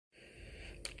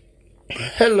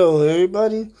Hello,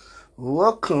 everybody.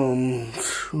 Welcome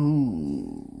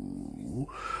to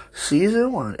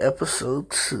Season 1, Episode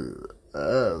 2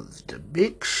 of the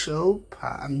Big B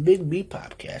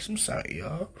Podcast. I'm sorry,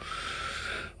 y'all.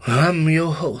 I'm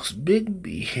your host, Big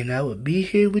B, and I will be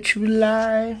here with you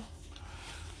live,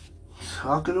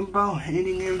 talking about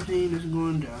hitting everything that's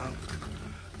going down.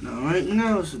 Now, right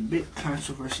now, it's a big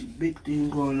controversy, big thing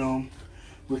going on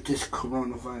with this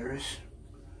coronavirus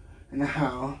and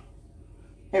how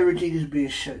everything is being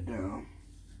shut down.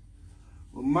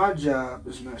 Well, my job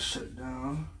is not shut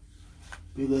down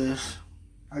because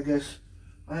I guess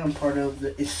I am part of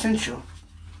the essential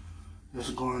that's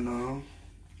going on.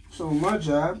 So my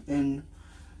job and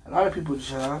a lot of people's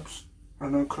jobs are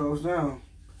not closed down.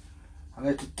 I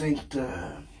like to thank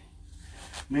the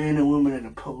men and women of the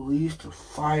police, the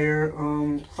fire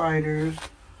fighters,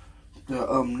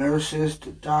 the nurses,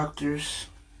 the doctors.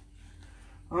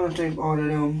 I want to thank all of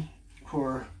them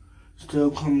for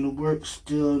still coming to work,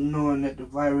 still knowing that the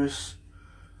virus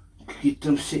get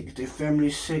them sick, get their family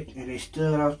sick, and they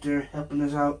still out there helping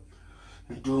us out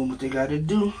and doing what they gotta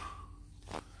do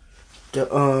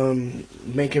to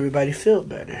make everybody feel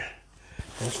better.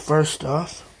 That's first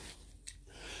off.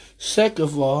 Second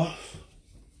of all,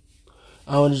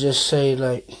 I want to just say,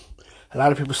 like, a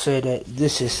lot of people say that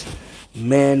this is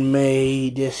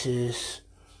man-made, this is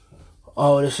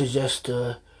just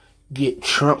to get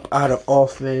Trump out of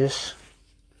office.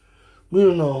 We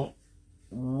don't know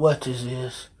what this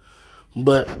is,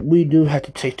 but we do have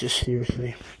to take this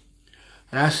seriously.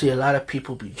 And I see a lot of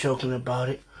people be joking about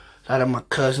it. A lot of my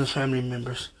cousins, family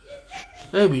members,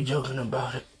 they be joking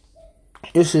about it.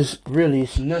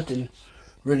 It's nothing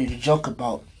really to joke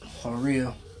about, for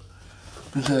real.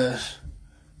 Because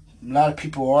a lot of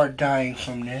people are dying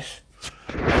from this.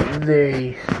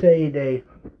 They say they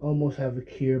almost have a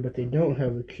cure, but they don't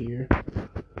have a cure.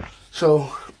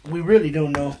 So, we really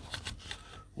don't know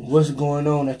what's going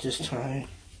on at this time.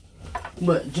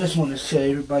 But just want to tell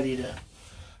everybody to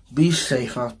be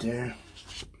safe out there.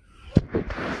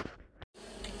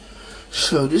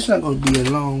 So this is not going to be a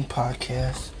long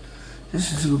podcast.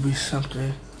 This is going to be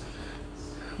something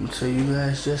I'm going to tell you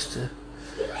guys just to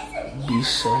be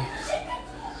safe.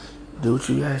 Do what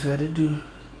you guys got to do.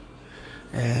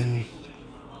 And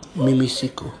Mimi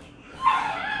Siko.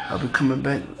 I'll be coming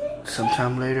back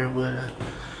sometime later with a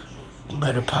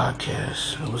better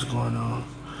podcast of what's going on.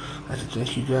 I'd like to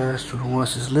thank you guys for the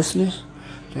ones that's listening.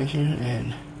 Thank you,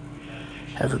 and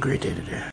have a great day today.